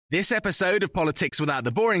This episode of Politics Without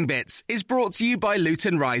the Boring Bits is brought to you by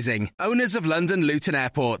Luton Rising, owners of London Luton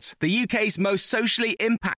Airport, the UK's most socially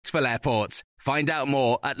impactful airport. Find out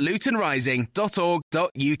more at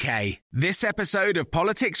lutonrising.org.uk. This episode of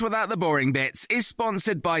Politics Without the Boring Bits is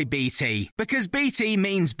sponsored by BT, because BT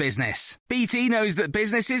means business. BT knows that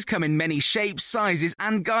businesses come in many shapes, sizes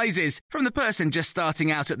and guises, from the person just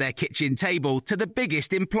starting out at their kitchen table to the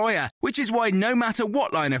biggest employer, which is why no matter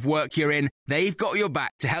what line of work you're in, they've got your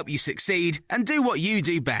back to help you succeed and do what you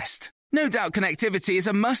do best. No doubt connectivity is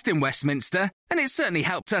a must in Westminster, and it certainly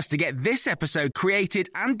helped us to get this episode created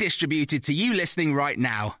and distributed to you listening right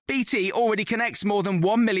now. BT already connects more than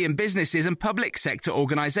 1 million businesses and public sector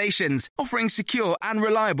organisations, offering secure and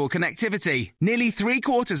reliable connectivity. Nearly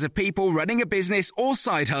 3/4 of people running a business or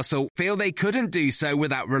side hustle feel they couldn't do so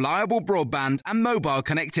without reliable broadband and mobile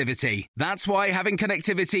connectivity. That's why having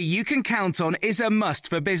connectivity you can count on is a must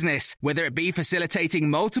for business, whether it be facilitating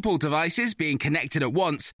multiple devices being connected at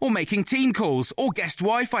once or making team calls or guest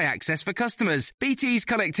Wi-Fi access for customers. BT's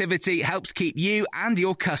connectivity helps keep you and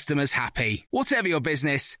your customers happy. Whatever your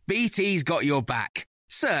business, BT's got your back.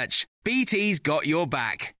 Search BT's got your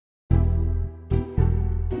back.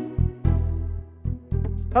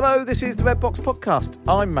 Hello, this is the Red Box Podcast.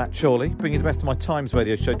 I'm Matt Chorley, bringing you the best of my Times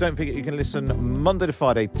radio show. Don't forget you can listen Monday to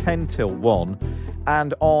Friday, 10 till 1.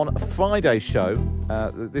 And on Friday's show,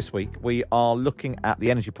 this week, we are looking at the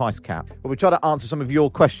energy price cap. But we try to answer some of your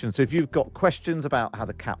questions. So if you've got questions about how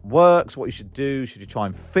the cap works, what you should do, should you try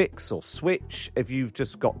and fix or switch? If you've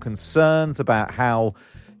just got concerns about how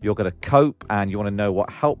you're going to cope and you want to know what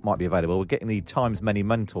help might be available, we're getting the Times Many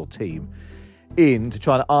Mentor team in to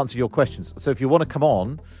try to answer your questions. So if you want to come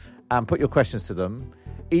on and put your questions to them,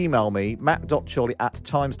 email me,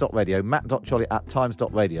 matt.chorley@times.radio,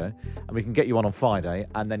 matt.chorley@times.radio, and we can get you on Friday,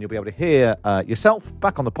 and then you'll be able to hear yourself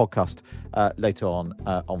back on the podcast later on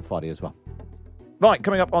Friday as well. Right,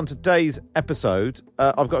 coming up on today's episode,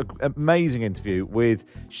 I've got an amazing interview with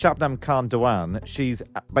Shabnam Khan Dewan. She's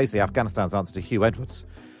basically Afghanistan's answer to Hugh Edwards.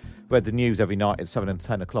 Read the news every night at 7 and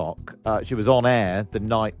 10 o'clock. She was on air the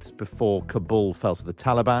night before Kabul fell to the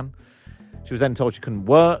Taliban. She was then told she couldn't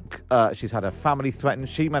work. She's had her family threatened.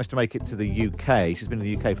 She managed to make it to the UK. She's been in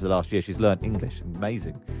the UK for the last year. She's learned English.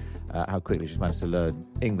 Amazing how quickly she's managed to learn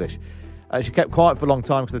English. She kept quiet for a long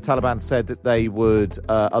time because the Taliban said that they would,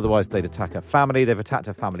 otherwise they'd attack her family. They've attacked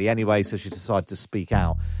her family anyway, so she decided to speak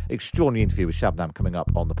out. Extraordinary interview with Shabnam coming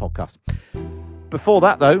up on the podcast. Before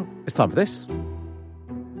that, though, it's time for this.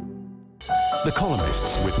 The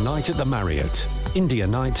Columnists with Night at the Marriott, India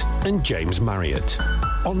Knight and James Marriott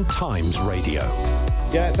on Times Radio.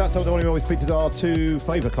 Yeah, it's that time of the morning we always speak to our two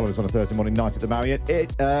favourite columnists on a Thursday morning, Night at the Marriott.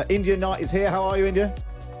 India Knight is here. How are you, India?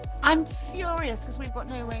 I'm furious because we've got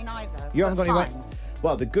no rain either. You haven't got any rain?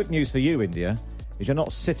 Well, the good news for you, India, is you're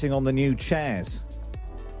not sitting on the new chairs.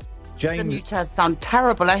 The new chairs sound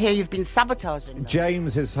terrible. I hear you've been sabotaging them.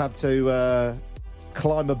 James has had to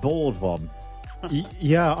climb aboard one.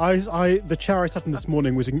 Yeah, the chair I sat in this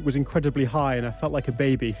morning was incredibly high, and I felt like a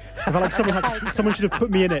baby. I felt like someone should have put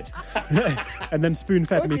me in it, and then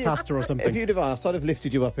spoon-fed me pasta or something. If you'd have asked, I'd have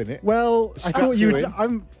lifted you up in it. Well, I thought you were just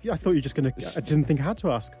going to. I didn't think I had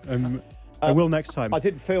to ask. I will next time. I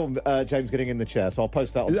did film James getting in the chair, so I'll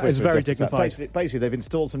post that on Twitter. It's very dignified. Basically, they've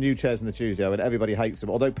installed some new chairs in the studio, and everybody hates them.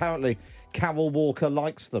 Although apparently, Carol Walker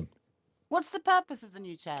likes them. What's the purpose of the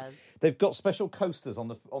new chairs? They've got special coasters on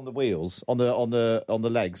the wheels, on the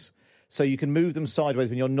legs, so you can move them sideways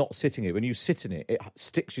when you're not sitting it. When you sit in it, it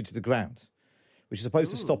sticks you to the ground, which is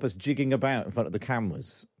supposed to stop us jigging about in front of the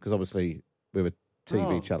cameras, because obviously we're a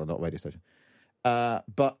TV channel, not a radio station.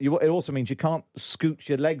 But it also means you can't scooch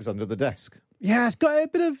your legs under the desk. Yeah, it's got a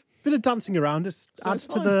bit of dancing around. It adds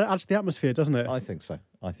to the atmosphere, doesn't it? I think so.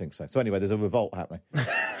 So anyway, there's a revolt happening.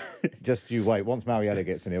 Just you wait. Once Mariella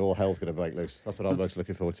gets in here, all hell's going to break loose. That's what I'm most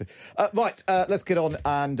looking forward to. Right, let's get on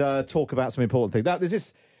and talk about some important things. Now, there's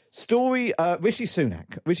this story. Rishi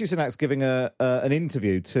Sunak. Rishi Sunak's giving an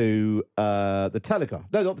interview to the Telegraph.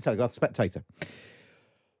 No, not the Telegraph. The Spectator,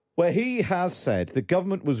 where he has said the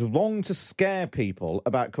government was wrong to scare people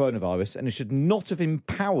about coronavirus and it should not have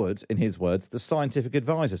empowered, in his words, the scientific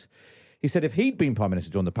advisors. He said if he'd been Prime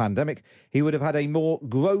Minister during the pandemic, he would have had a more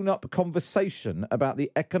grown-up conversation about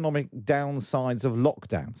the economic downsides of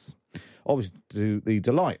lockdowns. Obviously, to the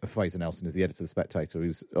delight of Fraser Nelson, who's the editor of The Spectator,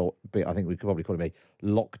 I think we could probably call him a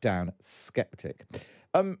lockdown skeptic.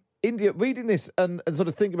 India, reading this and sort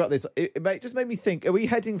of thinking about this, it just made me think, are we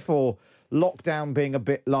heading for lockdown being a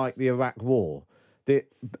bit like the Iraq War? That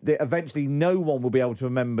eventually no one will be able to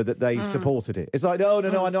remember that they supported it. It's like, no,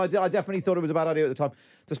 I know, I definitely thought it was a bad idea at the time,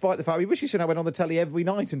 despite the fact Rishi Sunak went on the telly every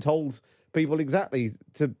night and told people exactly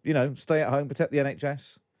to, stay at home, protect the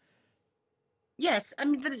NHS. Yes, I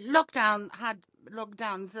mean the lockdowns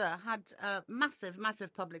had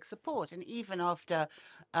massive public support, and even after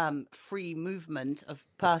free movement of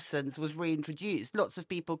persons was reintroduced, lots of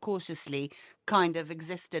people cautiously kind of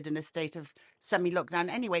existed in a state of semi-lockdown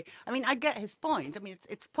anyway. I mean, I get his point. I mean,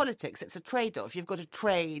 it's politics. It's a trade-off. You've got to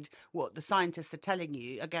trade what the scientists are telling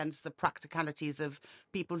you against the practicalities of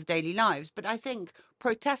people's daily lives. But I think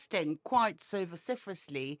protesting quite so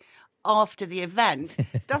vociferously after the event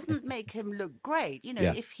doesn't make him look great.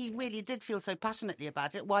 If he really did feel so passionately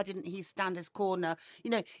about it, why didn't he stand his corner?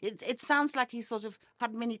 It sounds like he sort of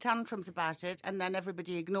had mini tantrums about it, and then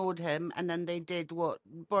everybody ignored him, and then they did what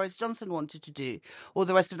Boris Johnson wanted to do, or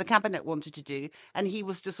the rest of the cabinet wanted to do, and he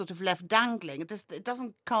was just sort of left dangling. It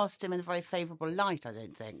doesn't cast him in a very favourable light, I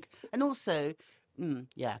don't think. And also,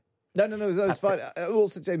 yeah. No, it's fine.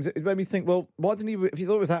 Also, James, it made me think, well, why didn't he, if you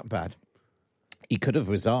thought it was that bad, he could have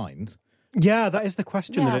resigned. Yeah, that is the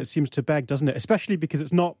question that it seems to beg, doesn't it? Especially because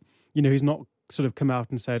it's not, he's not sort of come out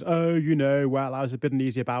and said, I was a bit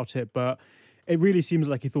uneasy about it, but it really seems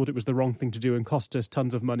like he thought it was the wrong thing to do and cost us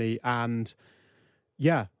tons of money. And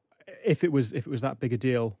yeah, if it was that big a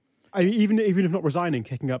deal, I mean, even if not resigning,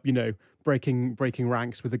 kicking up, breaking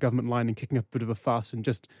ranks with the government line and kicking up a bit of a fuss and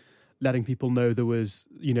just letting people know there was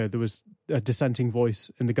a dissenting voice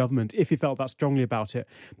in the government if he felt that strongly about it.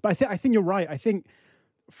 But I think you're right. I think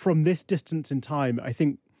from this distance in time,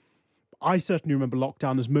 I certainly remember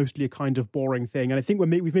lockdown as mostly a kind of boring thing. And I think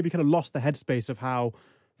we've maybe kind of lost the headspace of how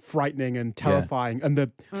frightening and terrifying and the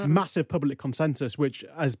massive public consensus, which,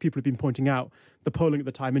 as people have been pointing out, the polling at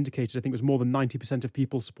the time indicated, I think it was more than 90% of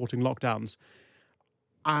people supporting lockdowns.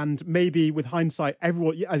 And maybe with hindsight,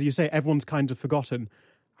 everyone, as you say, everyone's kind of forgotten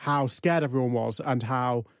how scared everyone was and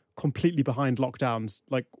how completely behind lockdowns,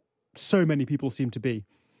 like so many people seem to be.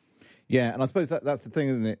 Yeah, and I suppose that's the thing,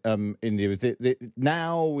 isn't it, India, is that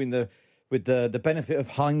now with the benefit of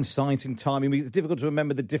hindsight in time, I mean, it's difficult to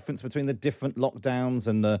remember the difference between the different lockdowns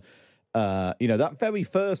and the, that very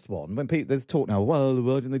first one, when there's talk now, well,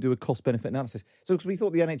 why didn't they do a cost-benefit analysis? So because we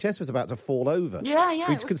thought the NHS was about to fall over. Yeah.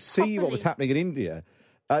 We could see what was happening in India.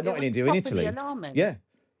 Not in India, in Italy. Alarming. Yeah.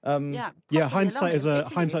 Hindsight is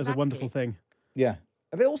a wonderful thing. Yeah.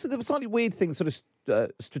 But also there were slightly weird things sort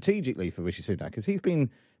of strategically for Rishi Sunak, because he's been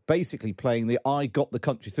basically playing I got the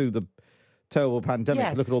country through the terrible pandemic.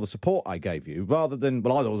 Yes. Look at all the support I gave you, rather than, I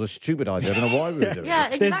thought it was a stupid idea. I don't know why we were doing it.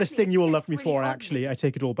 Exactly. There's this thing you all love me really for, actually. I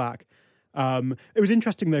take it all back. It was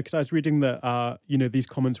interesting, though, because I was reading that, these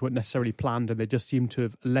comments weren't necessarily planned and they just seemed to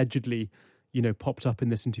have allegedly, popped up in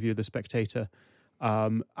this interview with The Spectator.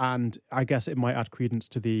 And I guess it might add credence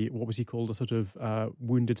to the, what was he called, a sort of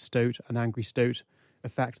wounded stoat, an angry stoat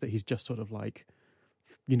effect, that he's just sort of like,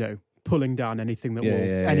 pulling down anything that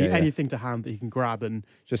anything to hand that he can grab and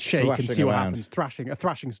just shake and see what happens. A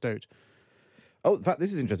thrashing stoat. Oh, in fact,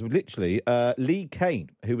 this is interesting. Literally, Lee Kane,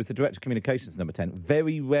 who was the Director of Communications Number 10,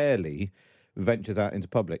 very rarely ventures out into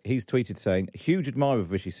public. He's tweeted saying, huge admirer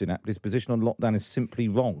of Rishi Sunak, but his position on lockdown is simply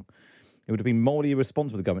wrong. It would have been morally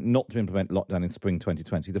irresponsible of the government not to implement lockdown in spring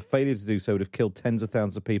 2020. The failure to do so would have killed tens of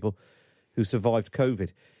thousands of people who survived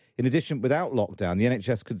COVID. In addition, without lockdown, the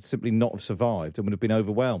NHS could simply not have survived and would have been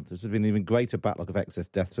overwhelmed. There would have been an even greater backlog of excess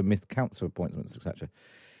deaths from missed council appointments, etc.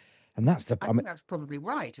 And that's I think that's probably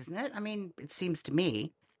right, isn't it? I mean, it seems to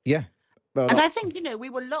me. Yeah. Well, and I think, we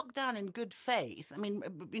were locked down in good faith. I mean,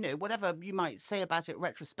 whatever you might say about it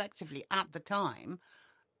retrospectively, at the time,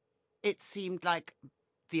 it seemed like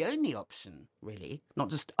the only option, really, not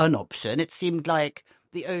just an option. It seemed like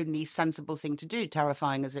the only sensible thing to do,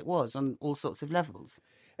 terrifying as it was on all sorts of levels.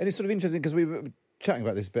 And it's sort of interesting because we were chatting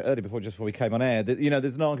about this a bit earlier just before we came on air, that,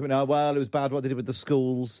 there's an argument now, well, it was bad what they did with the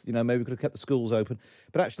schools, maybe we could have kept the schools open.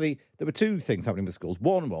 But actually, there were two things happening with schools.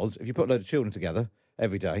 One was, if you put a load of children together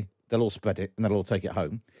every day, they'll all spread it and they'll all take it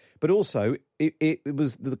home. But also, it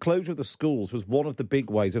was the closure of the schools was one of the big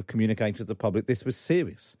ways of communicating to the public this was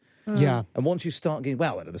serious. Yeah. And once you start getting,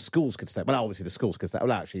 the schools could stay. Well, obviously the schools could stay.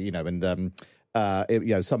 Well, actually,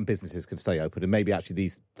 some businesses can stay open, and maybe actually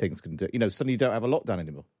these things can do. Suddenly you don't have a lockdown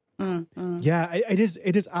anymore. Yeah, it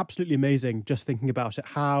is absolutely amazing just thinking about it.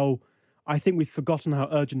 How I think we've forgotten how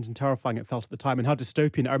urgent and terrifying it felt at the time, and how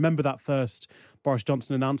dystopian. I remember that first Boris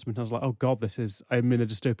Johnson announcement. I was like, oh God, I'm in a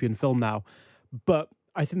dystopian film now. But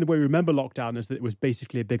I think the way we remember lockdown is that it was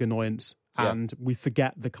basically a big annoyance. And we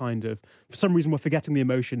forget for some reason, we're forgetting the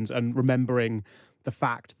emotions and remembering the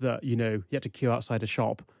fact that, you had to queue outside a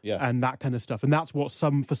shop and that kind of stuff. And that's what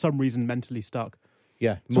for some reason mentally stuck.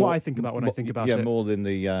 Yeah. That's what I think about when I think about it. Yeah, more than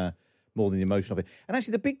the emotion of it. And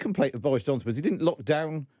actually, the big complaint of Boris Johnson was he didn't lock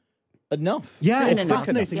down enough. Yeah, Soon it's enough.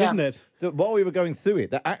 fascinating, Yeah. isn't it? That while we were going through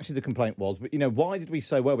it, that actually the complaint was, but why did we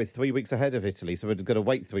so well? We're 3 weeks ahead of Italy, so we've got to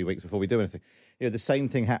wait 3 weeks before we do anything. The same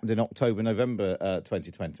thing happened in October, November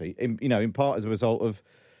 2020. In part as a result of,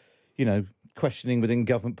 questioning within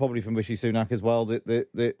government, probably from Rishi Sunak as well,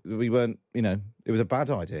 that we weren't, it was a bad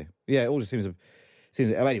idea. Yeah, it all just seems.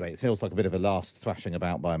 Anyway, it feels like a bit of a last thrashing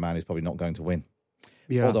about by a man who's probably not going to win.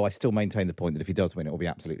 Yeah. Although I still maintain the point that if he does win, it will be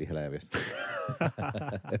absolutely hilarious.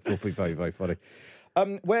 It will be very, very funny.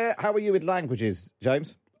 How are you with languages,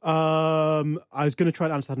 James? I was going to try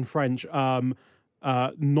and answer that in French.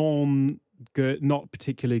 Non-good, not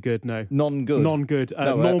particularly good, no. Non-good? Non-good.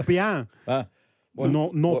 No, non bien. What?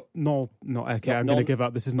 Okay, I'm going to give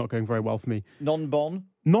up. This is not going very well for me. Non-bon?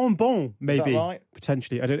 Non-bon, maybe. Is that right?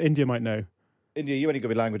 Potentially. India might know. India, you any good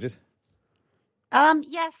with languages?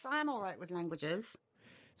 Yes, I'm all right with languages.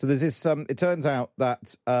 So there's this. It turns out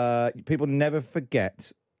that people never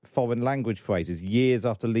forget foreign language phrases years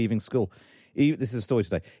after leaving school. This is a story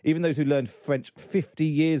today. Even those who learned French 50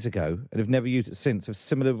 years ago and have never used it since have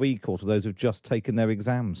similar recall to those who've just taken their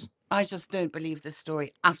exams. I just don't believe this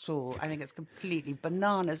story at all. I think it's completely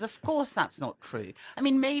bananas. Of course that's not true. I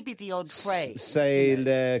mean, maybe the odd phrase. C'est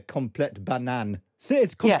le complète banane. See,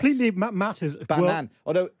 it's completely matters. Banane.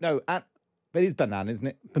 No, it is banana, isn't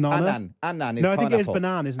it? Banana? Anan is No, I think it is pineapple.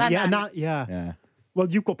 banana, isn't it? Yeah, Yeah. Well,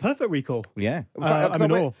 you've got perfect recall. Yeah.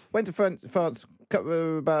 I went to France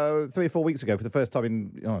about 3 or 4 weeks ago for the first time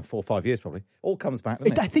in 4 or 5 years, probably. All comes back,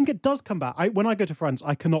 doesn't it? I think it does come back. When I go to France,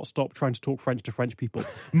 I cannot stop trying to talk French to French people,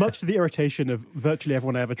 much to the irritation of virtually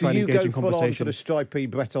everyone I ever try and engage in Do you go full on conversation. sort of stripy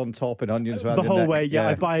Breton top and onions around The your whole neck? way, yeah.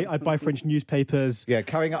 I buy French newspapers. Yeah,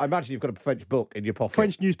 I imagine you've got a French book in your pocket.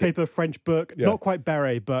 French newspaper, French book, Yeah. not quite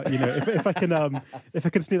beret, but if I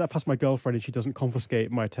can sneak that past my girlfriend and she doesn't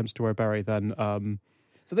confiscate my attempts to wear a beret, then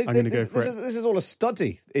So I'm going to go for it. This is all a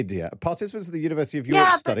study, India. Participants of the University of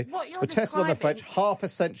York study what you're were tested on the French describing- half a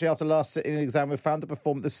century after last sitting in the exam were found to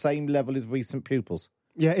perform at the same level as recent pupils.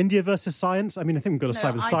 Yeah, India versus science. I mean, I think we've got to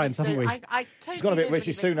side with science, haven't we? I totally It's gone a bit agree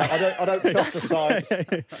Rishi with you. Sunak. I don't trust the science.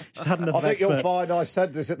 She's had enough I of think you'll experts. find I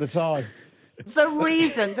said this at the time. The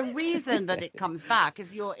reason that it comes back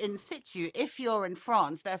is you're in situ. If you're in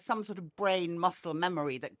France, there's some sort of brain muscle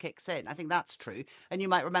memory that kicks in. I think that's true. And you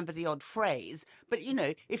might remember the odd phrase. But,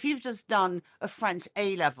 if you've just done a French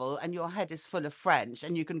A-level and your head is full of French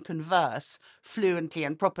and you can converse fluently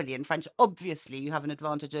and properly in French, obviously you have an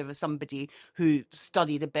advantage over somebody who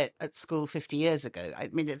studied a bit at school 50 years ago. I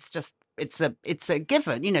mean, it's a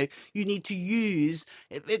given. You need to use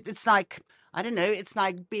it's like, I don't know, it's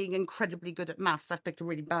like being incredibly good at maths. I've picked a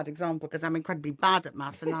really bad example because I'm incredibly bad at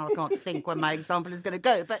maths and now I can't think where my example is going to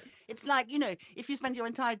go. But it's like, if you spend your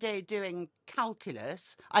entire day doing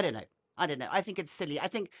calculus, I don't know. I think it's silly. I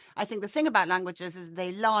think the thing about languages is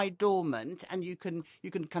they lie dormant and you can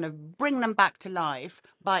kind of bring them back to life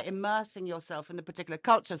by immersing yourself in the particular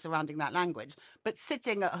culture surrounding that language. But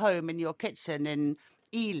sitting at home in your kitchen in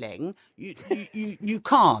Ealing, you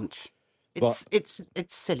can't. It's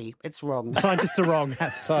silly. It's wrong. Scientists are wrong.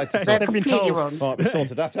 Scientists They're They've been completely told. wrong. Right, we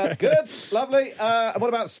sorted that out. Good, lovely. What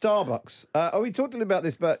about Starbucks? We talked a little about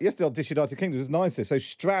this, but yesterday on Dish United Kingdom, it was nice. So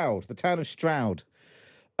Stroud, the town of Stroud,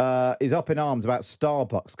 is up in arms about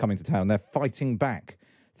Starbucks coming to town. They're fighting back.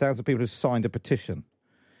 Thousands of people have signed a petition.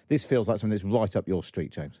 This feels like something that's right up your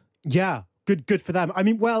street, James. Yeah, good for them. I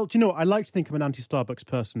mean, well, do you know what? I like to think I'm an anti-Starbucks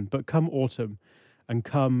person, but come autumn and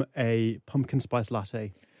come a pumpkin spice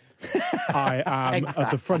latte, I am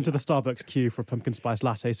at the front of the Starbucks queue for a pumpkin spice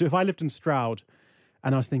latte. So if I lived in Stroud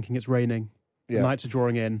and I was thinking it's raining, the nights are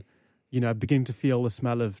drawing in, beginning to feel the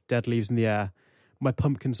smell of dead leaves in the air, my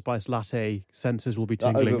pumpkin spice latte senses will be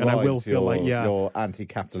tingling, and I will feel your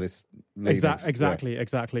anti-capitalist leanings.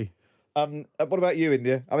 Exactly. What about you,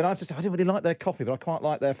 India? I mean, I have to say, I don't really like their coffee, but I quite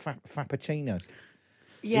like their frappuccinos.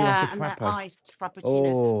 Yeah, like a and their frappo? iced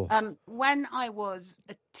frappuccinos. Oh. When I was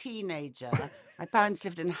a teenager, my parents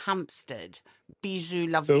lived in Hampstead, Bijou,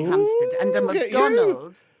 lovely Hampstead, and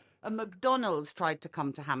a McDonald's tried to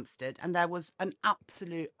come to Hampstead, and there was an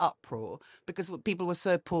absolute uproar because people were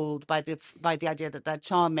so appalled by the idea that their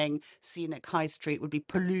charming, scenic high street would be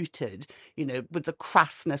polluted, with the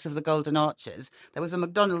crassness of the Golden Arches. There was a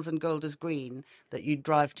McDonald's in Golders Green that you'd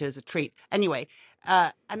drive to as a treat. Anyway,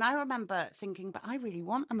 And I remember thinking, but I really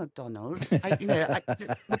want a McDonald's.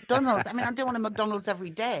 McDonald's, I mean, I don't want a McDonald's every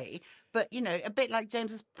day, but, a bit like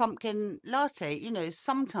James's pumpkin latte,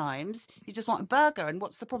 sometimes you just want a burger. And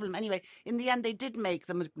what's the problem? Anyway, in the end, they did make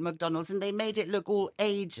the McDonald's and they made it look all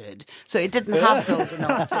aged. So it didn't have golden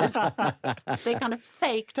arches. They kind of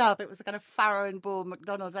faked up. It was a kind of Farrow and Ball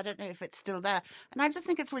McDonald's. I don't know if it's still there. And I just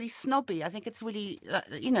think it's really snobby. I think it's really,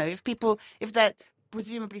 if they're,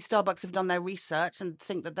 presumably Starbucks have done their research and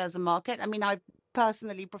think that there's a market. I mean, I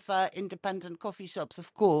personally prefer independent coffee shops,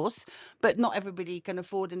 of course, but not everybody can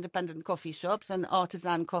afford independent coffee shops and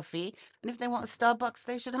artisan coffee. And if they want a Starbucks,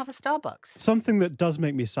 they should have a Starbucks. Something that does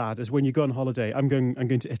make me sad is when you go on holiday. I'm going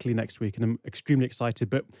to Italy next week, and I'm extremely excited.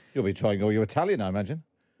 But you'll be trying all your Italian, I imagine.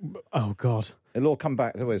 Oh God! It'll all come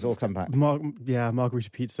back. It'll all come back. Margherita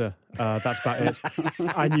pizza. That's about it.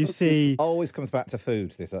 And you see, always comes back to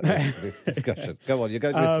food. This discussion. Go on. You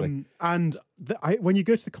go to Italy, and when you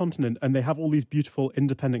go to the continent, and they have all these beautiful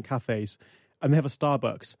independent cafes, and they have a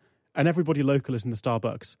Starbucks, and everybody local is in the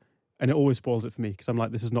Starbucks, and it always spoils it for me because I'm like,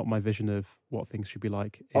 this is not my vision of what things should be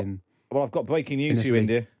like. Well, I've got breaking news for you,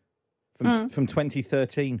 India, from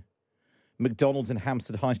 2013. McDonald's in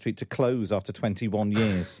Hampstead High Street to close after 21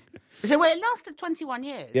 years. So it lasted 21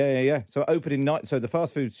 years? Yeah. So it opened so the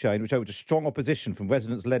fast food chain, which opened to strong opposition from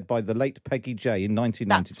residents led by the late Peggy J in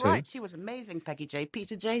 1992. That's right. She was amazing, Peggy J,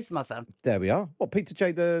 Peter J's mother. There we are. What, Peter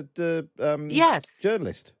J, the yes.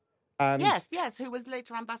 journalist? And Yes, who was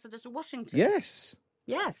later ambassador to Washington. Yes.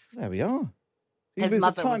 There we are. He was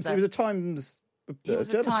a Times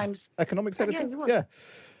economics editor.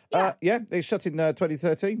 They shut in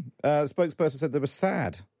 2013. The spokesperson said they were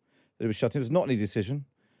sad that it was shut in. It was not any decision.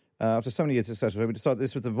 After so many years of success, we decided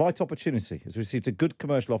this was the right opportunity as we received a good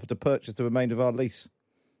commercial offer to purchase the remainder of our lease.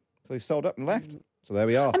 So they sold up and left. So there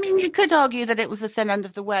we are. I mean, you could argue that it was the thin end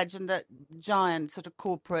of the wedge and that giant sort of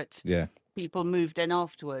corporate people moved in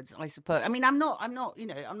afterwards, I suppose. I mean, I'm not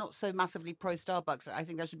so massively pro Starbucks. I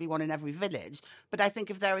think there should be one in every village. But I think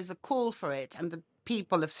if there is a call for it and the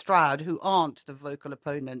people of Stroud who aren't the vocal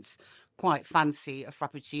opponents quite fancy a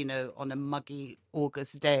frappuccino on a muggy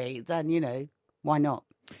August day, then, why not?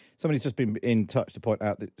 Somebody's just been in touch to point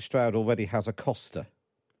out that Stroud already has a Costa.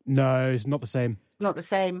 No, it's not the same. Not the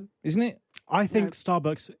same. Isn't it? I think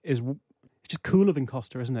Starbucks is just cooler than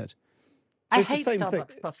Costa, isn't it? I hate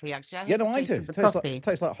Starbucks coffee, actually. I do. It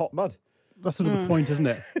tastes like hot mud. That's sort of the point, isn't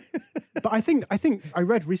it? But I think I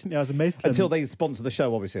read recently, I was amazed. Until they sponsor the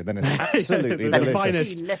show, obviously, then it's absolutely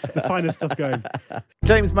delicious. The finest stuff going.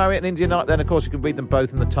 James Marriott and India Night, then, of course, you can read them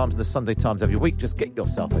both in the Times and the Sunday Times every week. Just get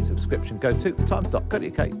yourself a subscription. Go to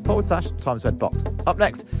thetimes.co.uk/Times Red Box. Up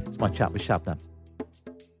next is my chat with Shabnam.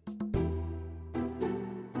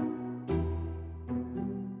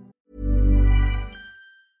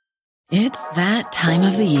 It's that time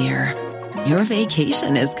of the year. Your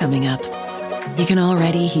vacation is coming up. You can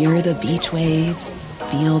already hear the beach waves,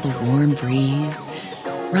 feel the warm breeze,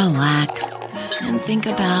 relax, and think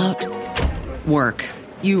about work.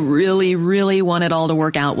 You really, really want it all to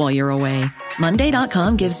work out while you're away.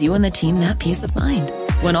 Monday.com gives you and the team that peace of mind.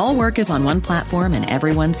 When all work is on one platform and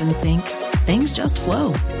everyone's in sync, things just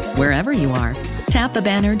flow. Wherever you are, tap the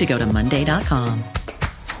banner to go to Monday.com.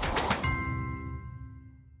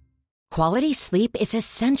 Quality sleep is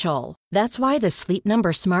essential. That's why the Sleep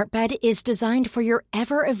Number Smart Bed is designed for your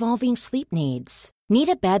ever-evolving sleep needs. Need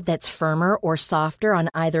a bed that's firmer or softer on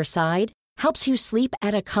either side? Helps you sleep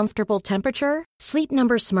at a comfortable temperature? Sleep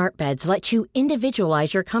Number Smart Beds let you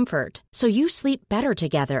individualize your comfort, so you sleep better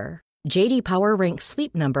together. J.D. Power ranks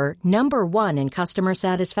Sleep Number number 1 in customer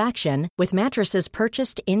satisfaction with mattresses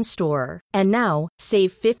purchased in-store. And now,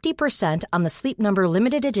 save 50% on the Sleep Number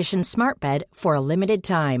Limited Edition Smart Bed for a limited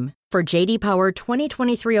time. For J.D. Power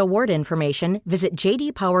 2023 award information, visit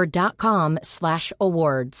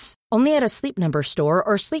jdpower.com/awards. Only at a Sleep Number store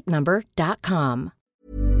or sleepnumber.com.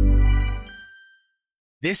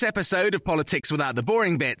 This episode of Politics Without the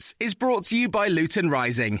Boring Bits is brought to you by Luton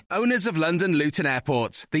Rising, owners of London Luton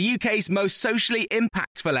Airport, the UK's most socially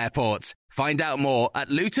impactful airport. Find out more at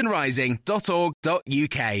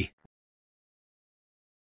lutonrising.org.uk.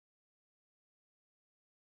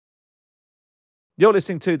 You're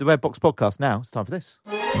listening to the Red Box Podcast now. It's time for this.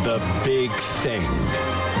 The Big Thing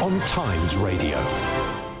on Times Radio.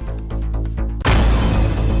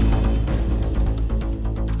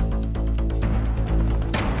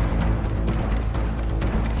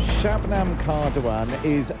 Shabnam Kardwan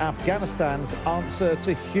is Afghanistan's answer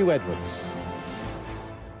to Hugh Edwards.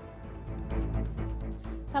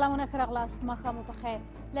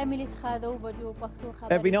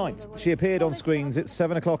 Every night, she appeared on screens at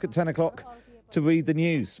 7 o'clock, at 10 o'clock, to read the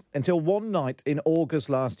news until one night in August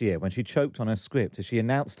last year when she choked on her script as she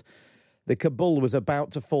announced that Kabul was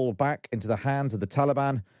about to fall back into the hands of the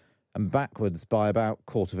Taliban and backwards by about a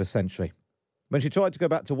quarter of a century. When she tried to go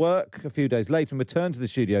back to work a few days later and return to the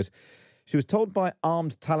studios, she was told by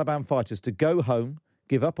armed Taliban fighters to go home,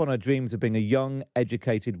 give up on her dreams of being a young,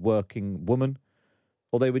 educated, working woman,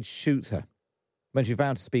 or they would shoot her. When she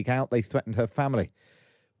vowed to speak out, they threatened her family.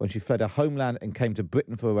 When she fled her homeland and came to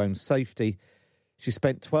Britain for her own safety, she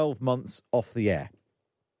spent 12 months off the air,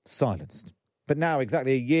 silenced. But now,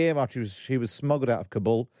 exactly a year after she was smuggled out of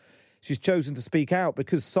Kabul, she's chosen to speak out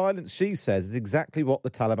because silence, she says, is exactly what the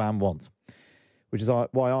Taliban want, which is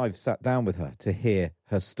why I've sat down with her to hear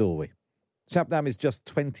her story. Shabnam is just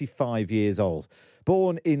 25 years old.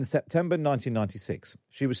 Born in September 1996,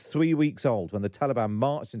 she was 3 weeks old when the Taliban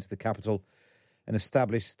marched into the capital and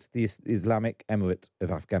established the Islamic Emirate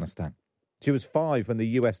of Afghanistan. She was 5 when the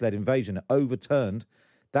US-led invasion overturned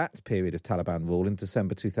that period of Taliban rule in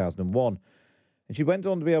December 2001. And she went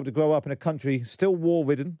on to be able to grow up in a country still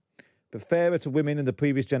war-ridden, but fairer to women than the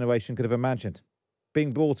previous generation could have imagined.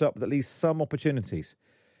 Being brought up with at least some opportunities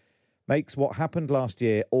makes what happened last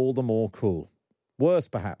year all the more cruel. Worse,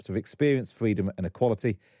 perhaps, to have experienced freedom and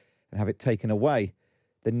equality and have it taken away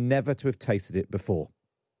than never to have tasted it before.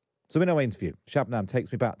 So in our interview, Shabnam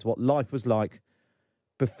takes me back to what life was like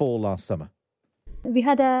before last summer. We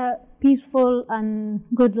had a peaceful and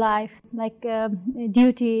good life, like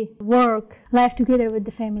duty, work, life together with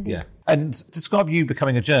the family. Yeah. And describe you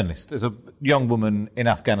becoming a journalist as a young woman in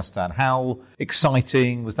Afghanistan. How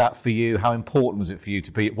exciting was that for you? How important was it for you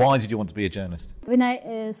to be? Why did you want to be a journalist? When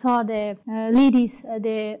I saw the ladies,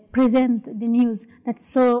 they present the news, that's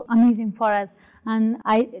so amazing for us. And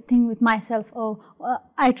I think with myself,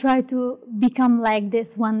 I try to become like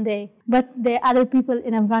this one day. But the other people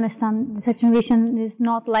in Afghanistan, the situation is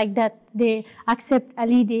not like that. They accept a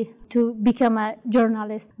lady to become a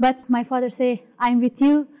journalist. But my father say, I'm with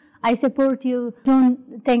you. I support you.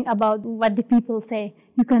 Don't think about what the people say.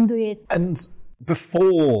 You can do it. And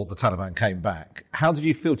before the Taliban came back, how did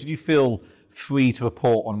you feel? Did you feel free to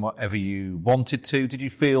report on whatever you wanted to? Did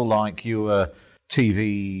you feel like you were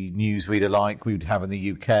TV newsreader like we would have in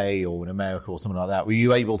the UK or in America or something like that? Were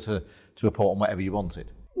you able to report on whatever you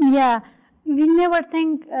wanted? Yeah. We never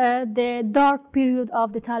think the dark period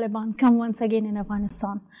of the Taliban come once again in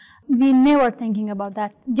Afghanistan. We never thinking about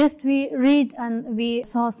that. Just we read and we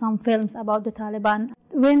saw some films about the Taliban.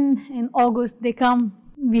 When in August they come,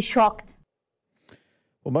 we shocked.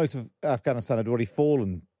 Well, most of Afghanistan had already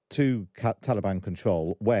fallen to Taliban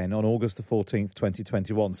control when, on August the 14th,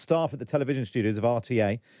 2021, staff at the television studios of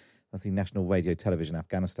RTA, that's the National Radio Television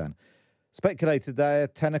Afghanistan, speculated their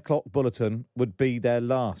 10 o'clock bulletin would be their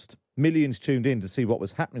last. Millions tuned in to see what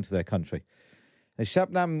was happening to their country. And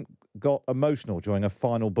Shabnam got emotional during her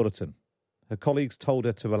final bulletin. Her colleagues told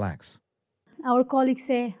her to relax. Our colleagues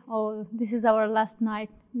say, this is our last night.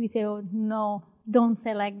 We say, no, don't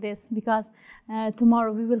say like this, because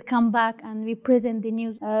tomorrow we will come back and we present the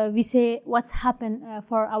news. We say what's happened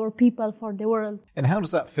for our people, for the world. And how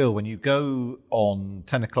does that feel when you go on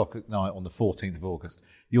 10 o'clock at night on the 14th of August,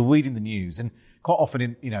 you're reading the news, and quite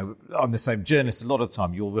often, I'm the same journalist, a lot of the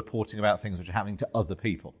time you're reporting about things which are happening to other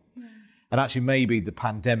people. Yeah. And actually maybe the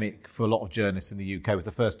pandemic for a lot of journalists in the UK was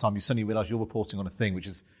the first time you suddenly realise you're reporting on a thing which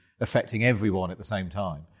is affecting everyone at the same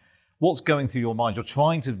time. What's going through your mind? You're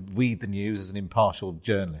trying to read the news as an impartial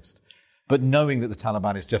journalist, but knowing that the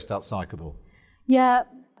Taliban is just outside Kabul. Yeah,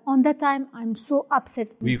 on that time, I'm so upset.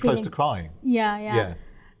 Were you close to crying? Yeah.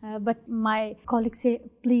 But my colleagues say,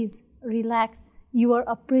 please, relax. You are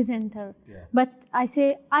a presenter. Yeah. But I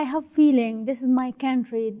say, I have feeling. This is my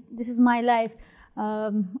country. This is my life.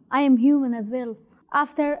 I am human as well.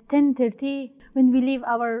 After 10:30, when we leave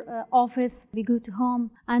our office, we go to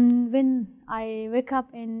home. And when I wake up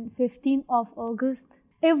in 15th of August,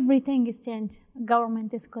 everything is changed.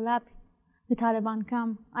 Government is collapsed. The Taliban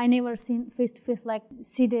come. I never seen face-to-face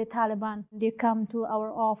see the Taliban. They come to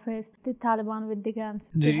our office, the Taliban with the guns.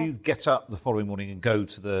 Did you get up the following morning and go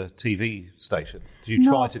to the TV station? Did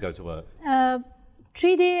you try to go to work?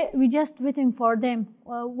 3 days, we just waiting for them,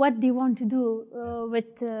 what they want to do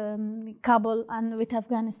with Kabul and with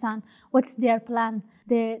Afghanistan. What's their plan?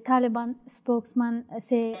 The Taliban spokesman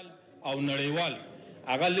say,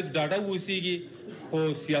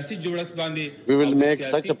 we will make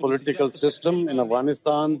such a political system in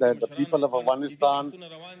Afghanistan that the people of Afghanistan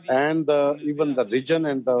and even the region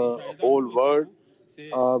and the whole world,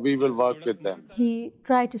 we will work with them. He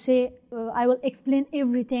tried to say, I will explain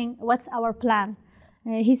everything, what's our plan.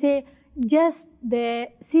 He say, just the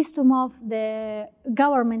system of the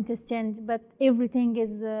government is changed, but everything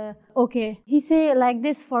is okay. He say like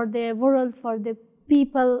this for the world, for the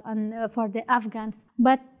people, and for the Afghans.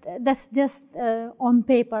 But that's just on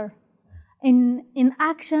paper. In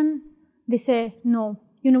action, they say no.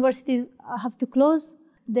 Universities have to close.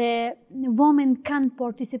 The women can't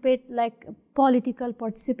participate like political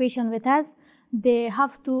participation with us. They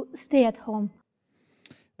have to stay at home.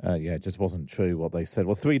 Yeah, it just wasn't true what they said.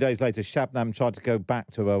 Well, 3 days later, Shabnam tried to go back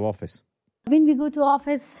to her office. When we go to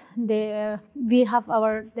office, we have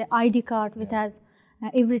the ID card with us,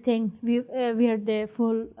 everything. We wear the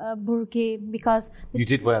full burqa because... You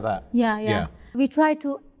did wear that? Yeah. We try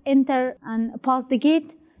to enter and pass the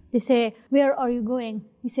gate. They say, where are you going?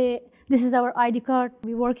 We say, this is our ID card.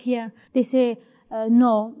 We work here. They say,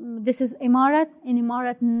 no, this is Emirat. In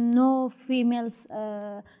Emirat, no females,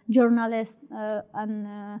 journalists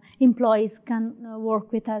and employees can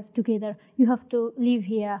work with us together. You have to live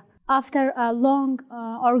here. After a long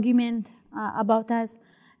argument about us,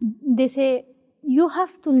 they say, you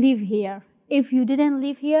have to live here. If you didn't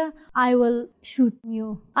live here, I will shoot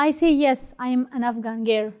you. I say, yes, I am an Afghan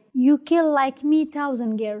girl. You kill like me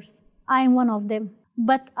 1,000 girls. I am one of them.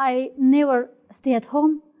 But I never stay at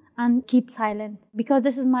home and keep silent because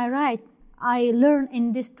this is my right. I learned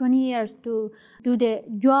in these 20 years to do the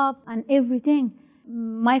job and everything.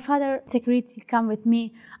 My father, security, come with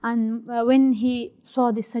me, and when he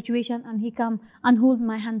saw this situation and he come and hold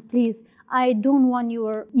my hand, please, I don't want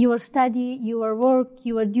your study, your work,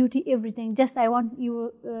 your duty, everything. Just I want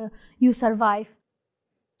you survive.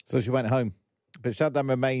 So she went home, but Shabnam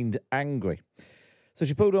remained angry. So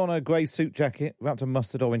she pulled on her grey suit jacket, wrapped a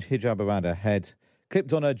mustard orange hijab around her head,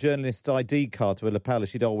 clipped on her journalist's ID card to her lapel as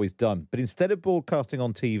she'd always done. But instead of broadcasting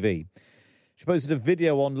on TV, she posted a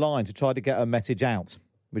video online to try to get her message out,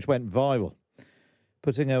 which went viral,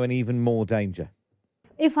 putting her in even more danger.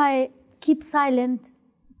 If I keep silent,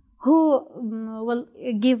 who will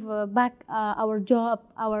give back our job,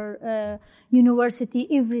 our university,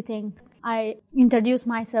 everything? I introduce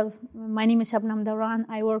myself. My name is Shabnam Dawran.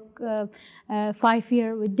 I work 5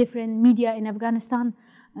 years with different media in Afghanistan.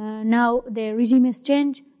 Now the regime has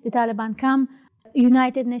changed. The Taliban come.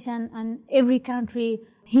 United Nations and every country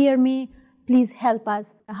hear me. Please help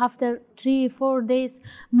us. After 3-4 days,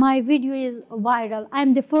 my video is viral.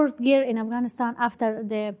 I'm the first girl in Afghanistan after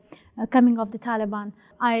the coming of the Taliban.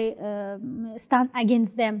 I stand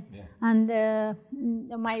against them, and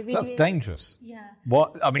my video. That's dangerous. Yeah.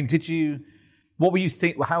 What were you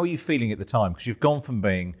think? How were you feeling at the time? Because you've gone from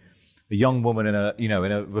being a young woman in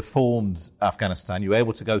a reformed Afghanistan. You were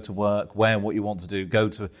able to go to work, wear what you want to do, go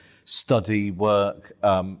to study, work,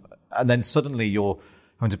 and then suddenly you're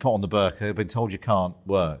having to put on the burqa, been told you can't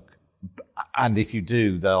work, and if you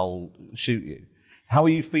do, they'll shoot you. How are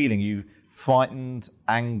you feeling? You frightened,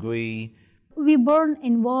 angry? We born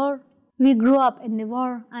in war, we grew up in the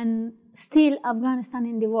war, and still Afghanistan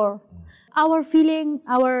in the war. Our feeling,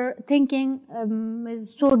 our thinking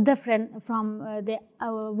is so different from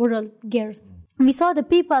our world girls. We saw the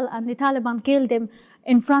people and the Taliban killed them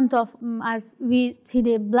in front of us. We see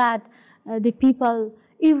the blood, the people,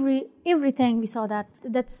 everything we saw that.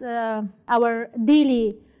 That's our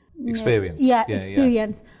daily experience.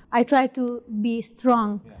 Experience. Yeah. I try to be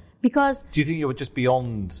strong because... Do you think you were just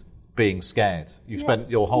beyond being scared? You spent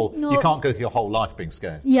your whole... You can't go through your whole life being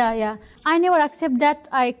scared. Yeah. I never accept that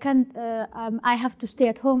I can't... I have to stay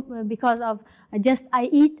at home because of just I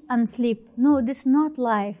eat and sleep. No, this is not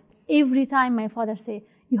life. Every time my father say,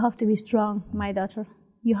 you have to be strong, my daughter.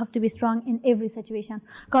 You have to be strong in every situation.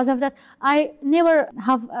 Because of that, I never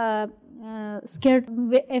have scared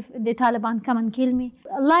if the Taliban come and kill me.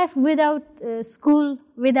 Life without school,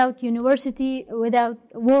 without university, without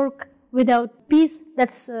work, without peace,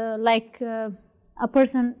 that's like a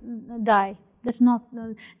person die. That's not,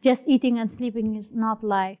 just eating and sleeping is not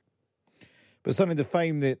life. But suddenly the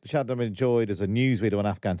fame that Shabnam enjoyed as a newsreader on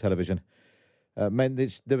Afghan television meant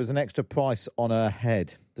that there was an extra price on her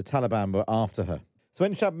head. The Taliban were after her. So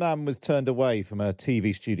when Shabnam was turned away from her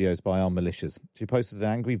TV studios by armed militias, she posted an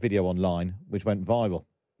angry video online which went viral.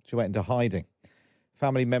 She went into hiding.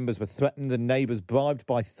 Family members were threatened and neighbours bribed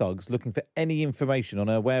by thugs looking for any information on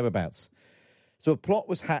her whereabouts. So a plot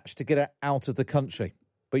was hatched to get her out of the country.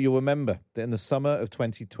 But you'll remember that in the summer of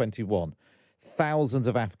 2021, thousands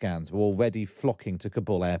of Afghans were already flocking to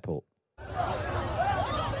Kabul airport.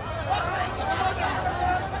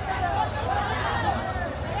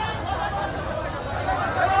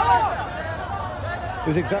 It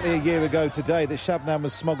was exactly a year ago today that Shabnam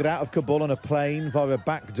was smuggled out of Kabul on a plane via a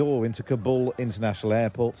back door into Kabul International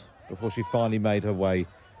Airport before she finally made her way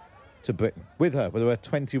to Britain. With her were her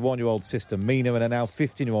 21-year-old sister, Mina, and her now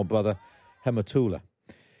 15-year-old brother, Hematullah.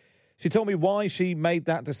 She told me why she made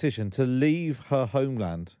that decision to leave her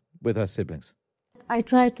homeland with her siblings. I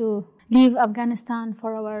try to leave Afghanistan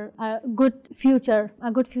for our good future,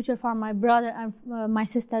 a good future for my brother and my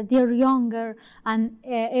sister. They're younger, and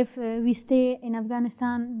if we stay in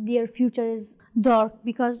Afghanistan, their future is dark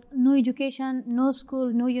because no education, no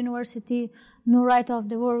school, no university, no right of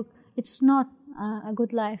the work. It's not a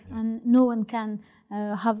good life, and no one can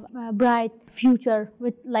have a bright future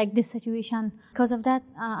with like this situation. Because of that,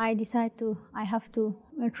 I have to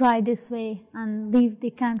try this way and leave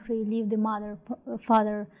the country, leave the mother,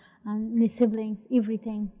 father, and the siblings,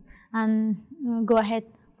 everything, and go ahead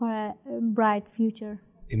for a bright future.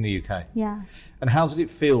 In the UK? Yeah. And how did it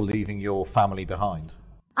feel leaving your family behind?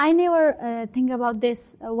 I never think about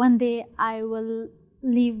this. One day I will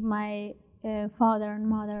leave my father and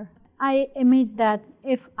mother. I imagine that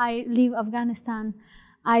if I leave Afghanistan,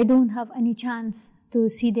 I don't have any chance to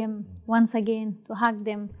see them once again, to hug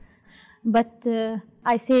them. But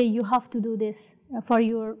I say you have to do this for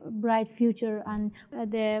your bright future and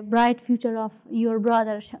the bright future of your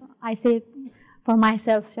brother. I say for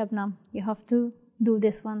myself, Shabnam, you have to do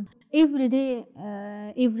this one. Every day,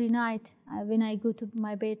 every night, when I go to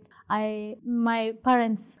my bed, my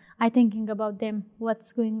parents, I thinking about them,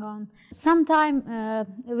 what's going on. Sometime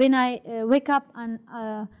when I wake up and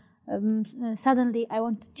suddenly I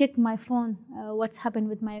want to check my phone, what's happened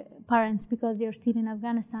with my parents, because they're still in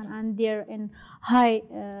Afghanistan and they're in high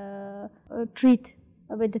threat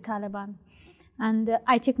with the Taliban. And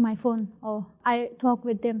I check my phone, I talk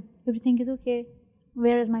with them, everything is okay.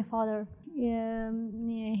 Where is my father?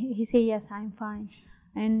 He say, yes, I'm fine,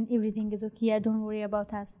 and everything is okay, don't worry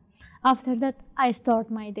about us. After that, I start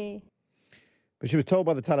my day. But she was told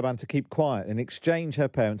by the Taliban to keep quiet. In exchange, her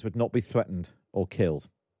parents would not be threatened or killed.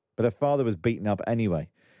 But her father was beaten up anyway,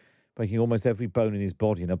 breaking almost every bone in his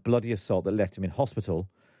body in a bloody assault that left him in hospital.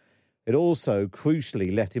 It also,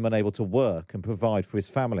 crucially, left him unable to work and provide for his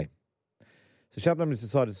family. So Shabnam has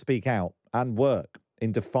decided to speak out and work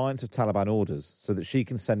in defiance of Taliban orders so that she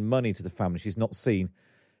can send money to the family she's not seen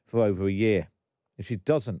for over a year. If she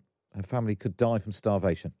doesn't, her family could die from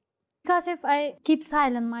starvation. Because if I keep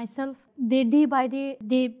silent myself, they day by day,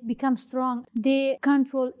 they become strong. They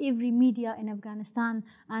control every media in Afghanistan,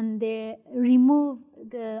 and they remove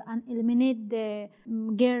and eliminate the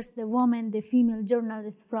girls, the women, the female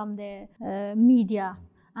journalists from the media.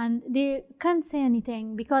 And they can't say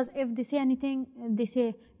anything, because if they say anything, they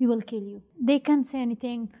say, we will kill you. They can't say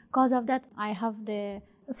anything. Because of that, I have the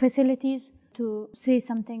facilities to say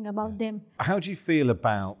something about them. How do you feel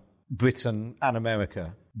about Britain and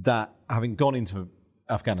America that, having gone into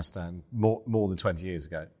Afghanistan more than 20 years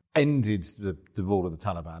ago, ended the rule of the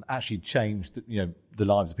Taliban, actually changed the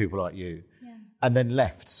lives of people like you, and then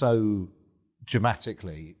left so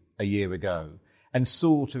dramatically a year ago? And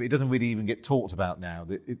sort of, it doesn't really even get talked about now.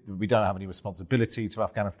 We don't have any responsibility to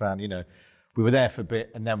Afghanistan. We were there for a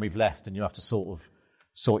bit and then we've left, and you have to sort of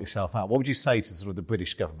sort yourself out. What would you say to sort of the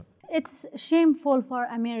British government? It's shameful for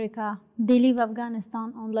America. They leave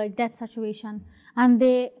Afghanistan on like that situation, and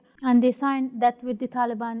they signed that with the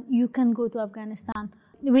Taliban, you can go to Afghanistan.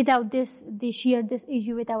 Without this, they share this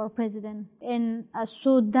issue with our president. In a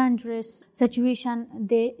so dangerous situation,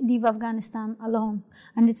 they leave Afghanistan alone,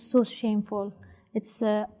 and it's so shameful. It's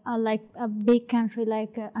like a big country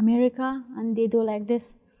like America, and they do like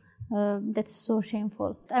this. That's so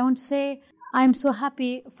shameful. I want to say I'm so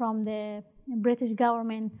happy from the British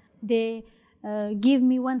government. They give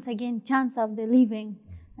me once again chance of the living,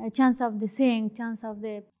 chance of the saying, chance of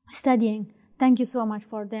the studying. Thank you so much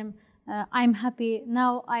for them. I'm happy.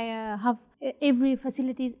 Now I have every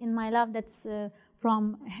facilities in my life that's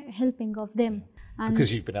from helping of them. And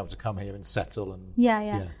because you've been able to come here and settle. And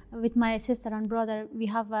yeah. With my sister and brother, we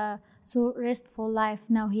have a so restful life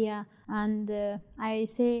now here. And I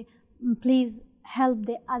say, please help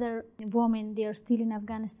the other women. They are still in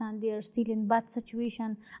Afghanistan. They are still in bad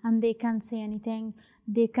situation, and they can't say anything.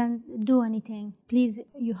 They can't do anything. Please,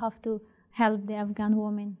 you have to help the Afghan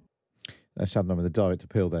women. Shabnam with a direct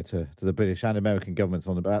appeal there to the British and American governments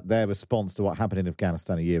on about their response to what happened in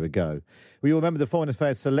Afghanistan a year ago. We all remember the Foreign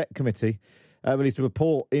Affairs Select Committee released a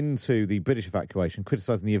report into the British evacuation,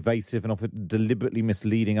 criticising the evasive and often deliberately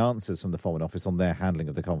misleading answers from the Foreign Office on their handling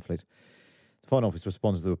of the conflict. The Foreign Office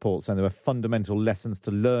responded to the report saying there were fundamental lessons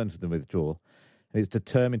to learn from the withdrawal, and it's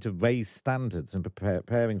determined to raise standards and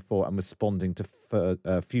preparing for and responding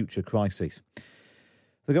to future crises.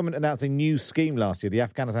 The government announced a new scheme last year, the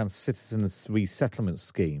Afghanistan Citizens Resettlement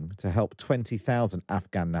Scheme, to help 20,000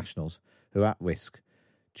 Afghan nationals who are at risk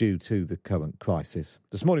due to the current crisis.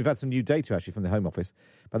 This morning we've had some new data actually from the Home Office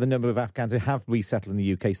about the number of Afghans who have resettled in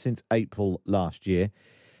the UK since April last year.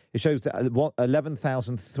 It shows that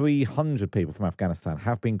 11,300 people from Afghanistan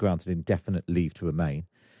have been granted indefinite leave to remain,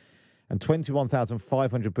 and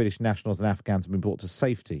 21,500 British nationals and Afghans have been brought to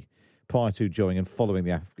safety prior to, during and following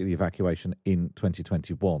the evacuation in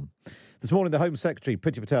 2021. This morning, the Home Secretary,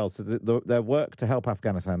 Priti Patel, said that their work to help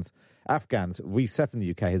Afghans reset in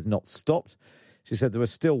the UK has not stopped. She said there are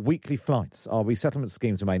still weekly flights. Our resettlement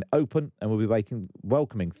schemes remain open and we'll be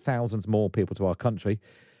welcoming thousands more people to our country.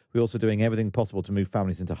 We're also doing everything possible to move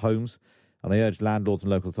families into homes, and I urge landlords and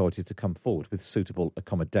local authorities to come forward with suitable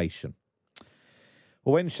accommodation.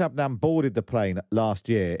 Well, when Shabnam boarded the plane last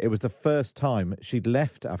year, it was the first time she'd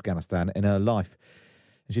left Afghanistan in her life.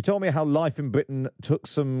 And she told me how life in Britain took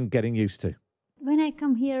some getting used to. When I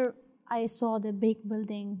come here, I saw the big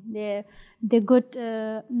building, the good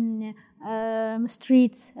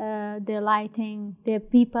streets, the lighting, the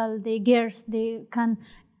people, the girls, they can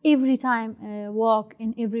every time walk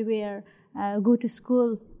in everywhere, go to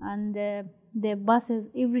school, and the buses,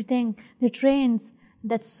 everything, the trains.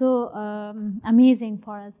 That's so amazing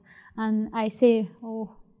for us. And I say,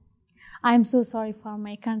 I'm so sorry for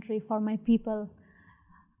my country, for my people,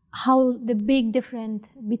 how the big difference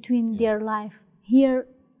between their life here,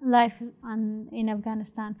 life and in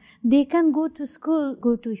Afghanistan. They can go to school,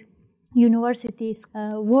 go to universities,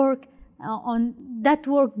 work on that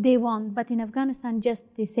work they want. But in Afghanistan, just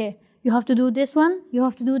they say, you have to do this one, you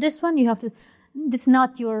have to do this one, you have to. It's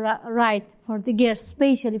not your right for the girls,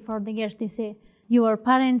 especially for the girls. They say, your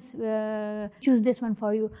parents choose this one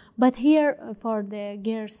for you. But here, for the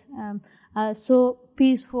girls, so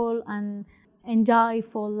peaceful and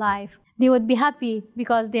enjoyable life. They would be happy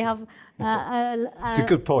because they have. It's a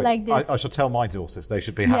good point. Like this. I shall tell my daughters they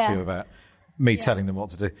should be happy about me telling them what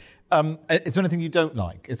to do. Is there anything you don't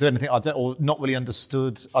like? Is there anything or not really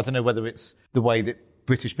understood? I don't know whether it's the way that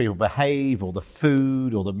British people behave, or the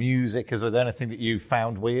food, or the music. Is there anything that you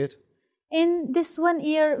found weird? In this 1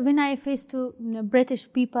 year, when I faced to British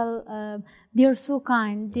people, they're so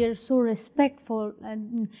kind, they're so respectful,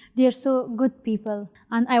 and they're so good people.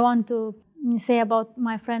 And I want to say about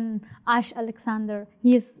my friend Ash Alexander.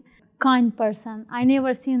 He is a kind person. I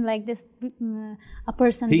never seen like this a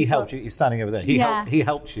person. He before. helped you. He's standing over there. He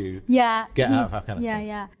helped you. get out of Afghanistan.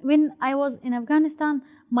 Yeah. When I was in Afghanistan,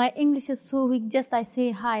 my English is so weak. Just I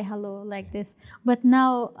say hi, hello, like this. But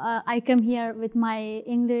now I come here with my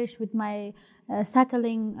English, with my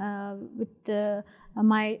settling, with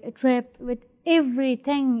my trip, with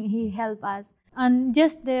everything. He helped us. And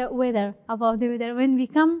just the weather, about the weather. When we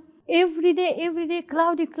come, every day,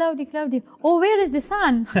 cloudy. Oh, where is the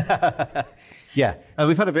sun? Yeah,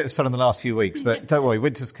 we've had a bit of sun in the last few weeks, but don't worry,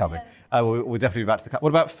 winter's coming. We'll definitely be back to the. What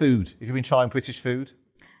about food? Have you been trying British food?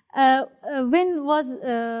 When was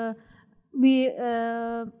we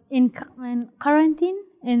in quarantine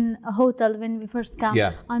in a hotel when we first come?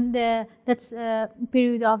 Yeah. And that's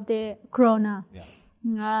period of the Corona,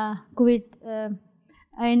 COVID.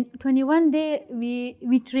 And 21 day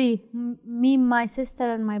we three, me, my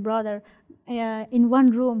sister, and my brother, in one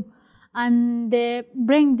room, and they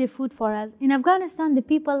bring the food for us. In Afghanistan, the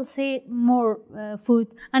people say more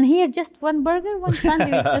food, and here just one burger, one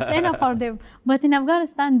sandwich, that's enough for them. But in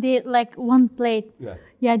Afghanistan, they like one plate.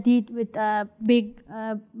 Yeah, they eat with big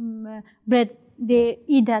bread. They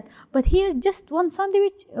eat that. But here, just one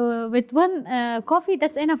sandwich with one coffee,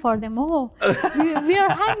 that's enough for them. Oh, we are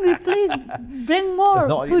hungry, please bring more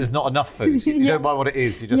food. There's not enough food. You don't mind what it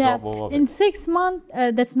is, you just want more of it. In 6 months,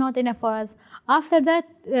 that's not enough for us. After that,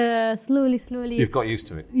 slowly. You've got used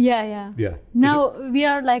to it. Yeah. Now we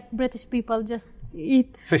are like British people, just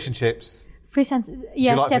eat. Fish and chips. Do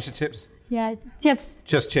you like chips. fish and chips? Yeah, chips.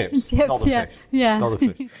 Just chips, not the fish. Yeah. Not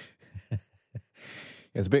the fish.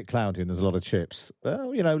 It's a bit cloudy and there's a lot of chips.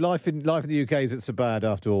 Well, life in the UK isn't so bad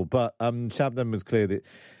after all. But Shabnam was clear that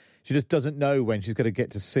she just doesn't know when she's going to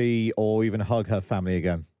get to see or even hug her family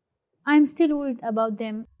again. I'm still worried about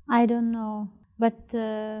them. I don't know. But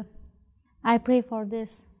I pray for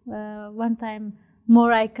this. One time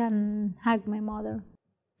more I can hug my mother.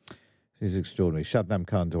 This is extraordinary. Shabnam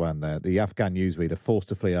Khan Dewan there, the Afghan newsreader forced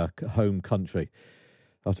to flee her home country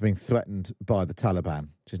after being threatened by the Taliban.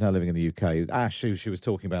 She's now living in the UK. Ash, who she was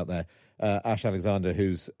talking about there, Ash Alexander,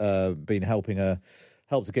 who's been helping her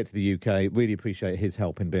to get to the UK. Really appreciate his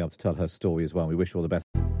help in being able to tell her story as well. We wish her all the best.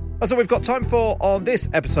 That's all we've got time for on this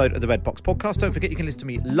episode of the Red Box Podcast. Don't forget you can listen to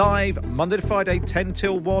me live Monday to Friday, 10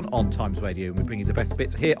 till 1 on Times Radio. And we bring you the best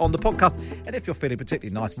bits here on the podcast. And if you're feeling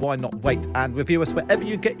particularly nice, why not wait and review us wherever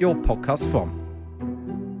you get your podcasts from.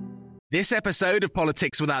 This episode of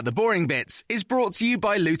Politics Without the Boring Bits is brought to you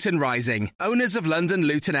by Luton Rising, owners of London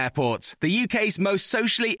Luton Airport, the UK's most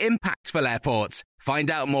socially impactful airport.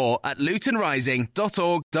 Find out more at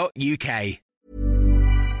lutonrising.org.uk.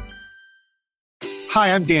 Hi,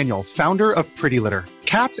 I'm Daniel, founder of Pretty Litter.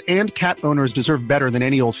 Cats and cat owners deserve better than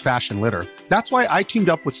any old-fashioned litter. That's why I teamed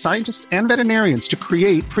up with scientists and veterinarians to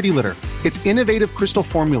create Pretty Litter. Its innovative crystal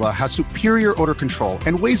formula has superior odor control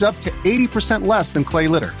and weighs up to 80% less than clay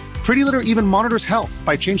litter. Pretty Litter even monitors health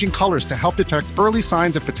by changing colors to help detect early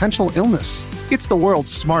signs of potential illness. It's the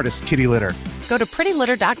world's smartest kitty litter. Go to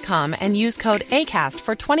prettylitter.com and use code ACAST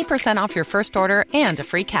for 20% off your first order and a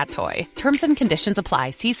free cat toy. Terms and conditions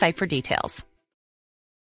apply. See site for details.